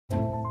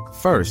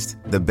First,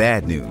 the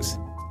bad news.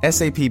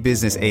 SAP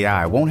Business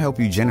AI won't help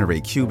you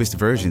generate cubist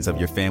versions of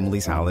your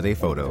family's holiday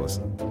photos.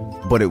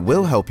 But it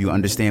will help you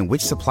understand which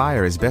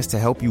supplier is best to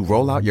help you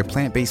roll out your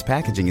plant-based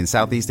packaging in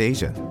Southeast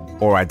Asia,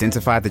 or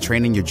identify the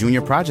training your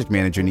junior project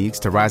manager needs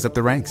to rise up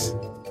the ranks,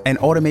 and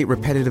automate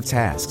repetitive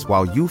tasks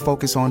while you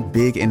focus on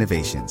big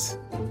innovations,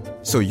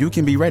 so you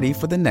can be ready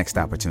for the next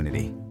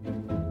opportunity.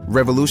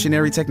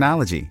 Revolutionary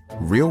technology,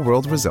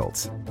 real-world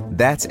results.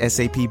 That's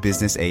SAP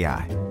Business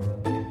AI.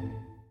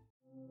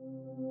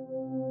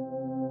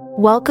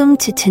 Welcome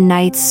to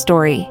tonight's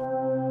story.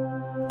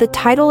 The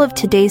title of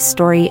today's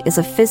story is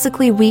A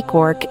Physically Weak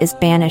Orc is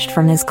Banished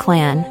from His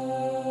Clan.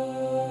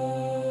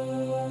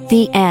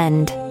 The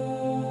end.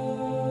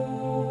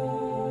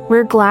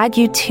 We're glad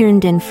you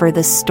tuned in for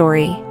this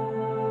story.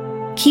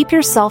 Keep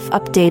yourself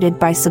updated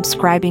by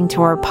subscribing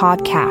to our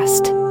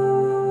podcast.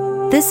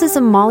 This is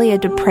Amalia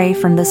Dupre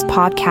from This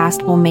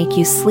Podcast Will Make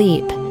You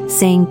Sleep,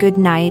 saying good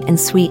night and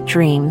sweet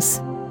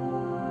dreams.